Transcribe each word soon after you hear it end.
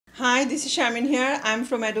Hi, this is Sharmin here. I'm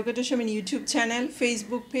from EducatorSharmin YouTube channel,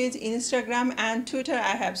 Facebook page, Instagram and Twitter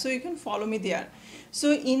I have. So you can follow me there.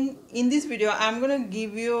 So in this video, I'm going to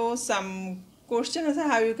give you some questions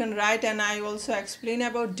how you can write, and I also explain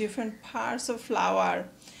about different parts of flower.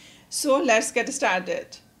 So let's get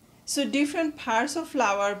started. So different parts of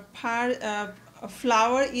flower.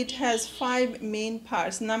 Flower, it has 5 main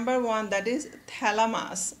parts. Number 1, that is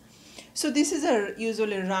thalamus. So this is a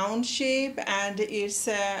usually round shape, and it's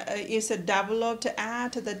developed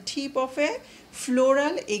at the tip of a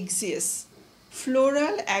floral axis.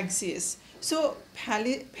 Floral axis. So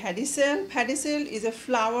pedicel is a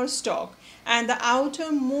flower stalk, and the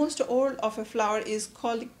outermost whorl of a flower is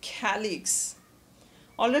called calyx.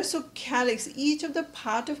 Alright, so calyx, each of the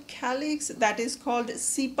part of calyx, that is called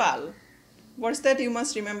sepal. What's that? You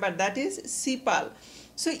must remember, that is sepal.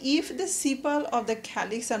 So if the sepal of the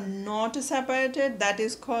calyx are not separated, that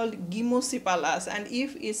is called gymnosepalous, and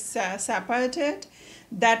if it's separated,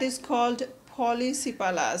 that is called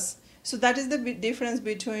polysepalous. So that is the difference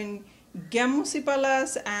between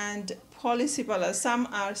gymnosepalous and polysepalous. Some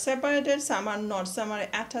are separated, some are not, some are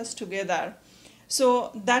attached together.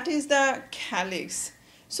 So that is the calyx.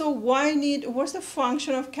 So what's the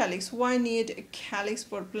function of calyx? Why need calyx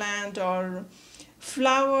for plant or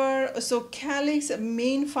flower? So calyx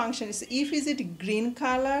main function is, if is it green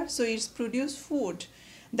color, so it's produce food.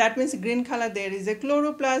 That means green color, there is a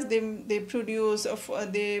chloroplast, they produce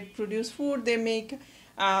food, they make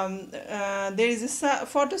there is a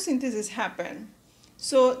photosynthesis happen.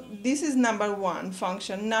 So this is number 1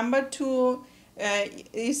 function. Number 2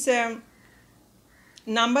 is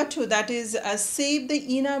that is save the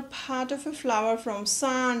inner part of a flower from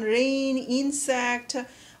sun, rain, insect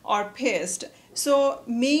or pest. So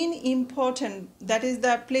main important, that is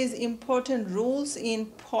the plays important roles in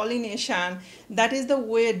pollination. That is the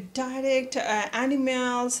way direct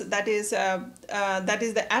animals, that is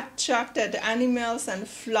the attracted animals and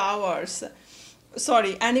flowers.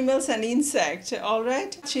 Sorry, animals and insects. All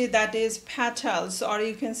right, that is petals, or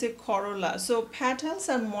you can say corolla. So petals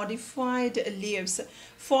are modified leaves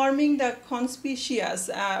forming the conspicuous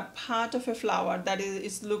part of a flower, that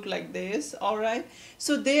is it look like this. All right,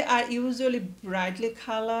 so they are usually brightly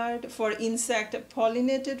colored for insect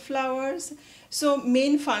pollinated flowers. So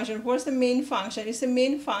main function, what's the main function? It's the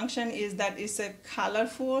main function is that it's a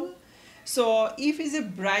colorful. So if it's a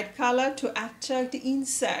bright color to attract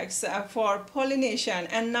insects for pollination,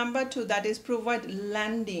 and number 2, that is provide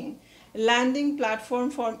landing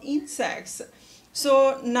platform for insects.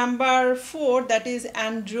 So number 4, that is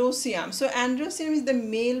Androecium. So Androecium is the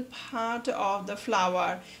male part of the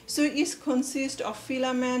flower. So it consists of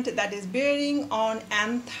filament that is bearing on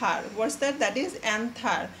anther. What's that? That is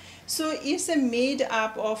anther. So it's made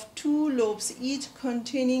up of 2 lobes, each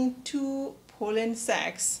containing 2 pollen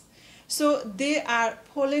sacs. So they are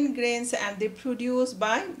pollen grains and they produce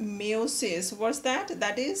by meiosis. What's that?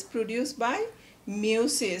 That is produced by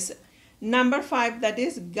meiosis. Number 5, that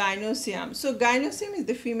is gynoecium. So gynoecium is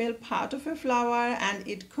the female part of a flower, and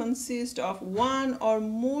it consists of 1 or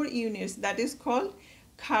more units, that is called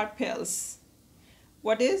carpels.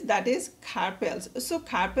 What is that? Is carpels. So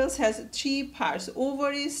carpels has 3 parts: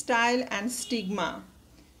 ovary, style and stigma.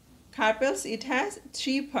 Carpels, it has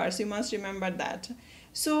 3 parts, you must remember that.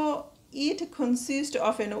 So it consists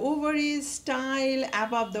of an ovary, style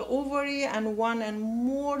above the ovary, and 1 and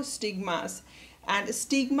more stigmas. And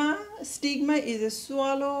stigma is a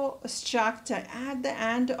swallow structure at the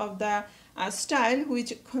end of the style,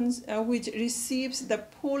 which receives the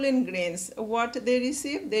pollen grains. What they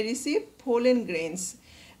receive? They receive pollen grains.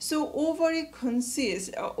 So ovary contains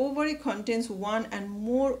 1 and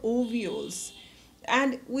more ovules,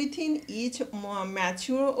 and within each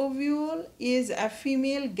mature ovule is a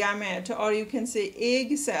female gamete, or you can say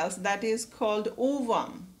egg cells, that is called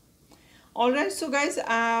ovum. Alright, so guys,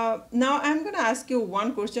 now I'm going to ask you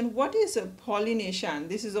one question. What is pollination?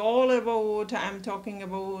 This is all about, I'm talking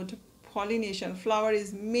about pollination. Flower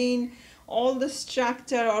is main, all the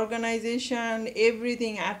structure, organization,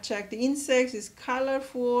 everything attract insects, is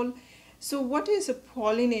colorful. So what is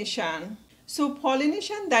pollination? So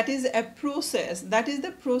pollination, that is a process, that is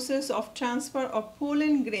the process of transfer of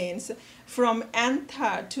pollen grains from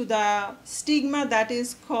anther to the stigma, that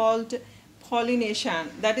is called pollination.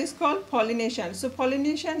 That is called pollination. So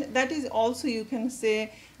pollination, that is also, you can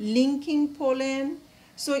say, linking pollen.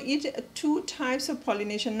 So it 2 types of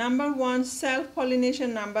pollination. Number 1,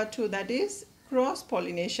 self-pollination. Number 2, that is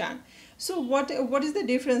cross-pollination. So what is the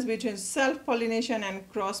difference between self-pollination and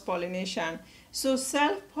cross-pollination? So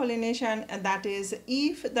self-pollination, that is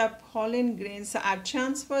if the pollen grains are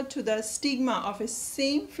transferred to the stigma of a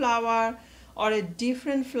same flower or a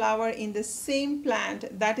different flower in the same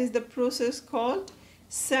plant, that is the process called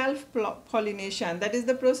self-pollination. That is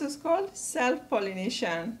the process called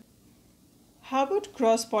self-pollination. How about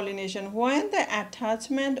cross-pollination? When the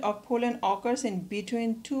attachment of pollen occurs in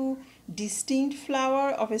between two distinct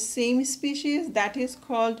flowers of a same species, that is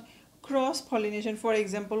called cross-pollination. For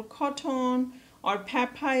example, cotton or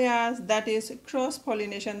papayas, that is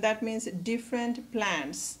cross-pollination. That means different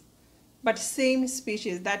plants but same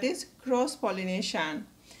species, that is cross-pollination.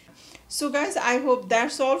 So guys, I hope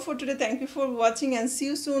that's all for today. Thank you for watching and see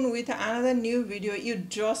you soon with another new video. You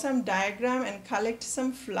draw some diagram and collect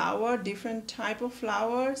some flower, different type of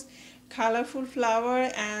flowers, colorful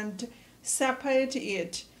flower, and separate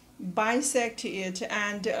it, bisect it,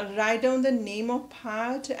 and write down the name of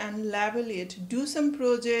part and label it. Do some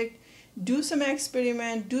project, do some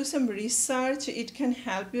experiment, do some research. It can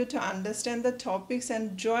help you to understand the topics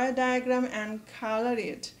and draw a diagram and color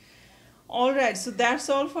it. Alright, so that's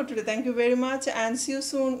all for today. Thank you very much and see you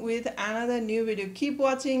soon with another new video. Keep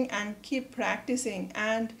watching and keep practicing,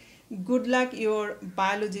 and good luck your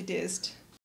biology test.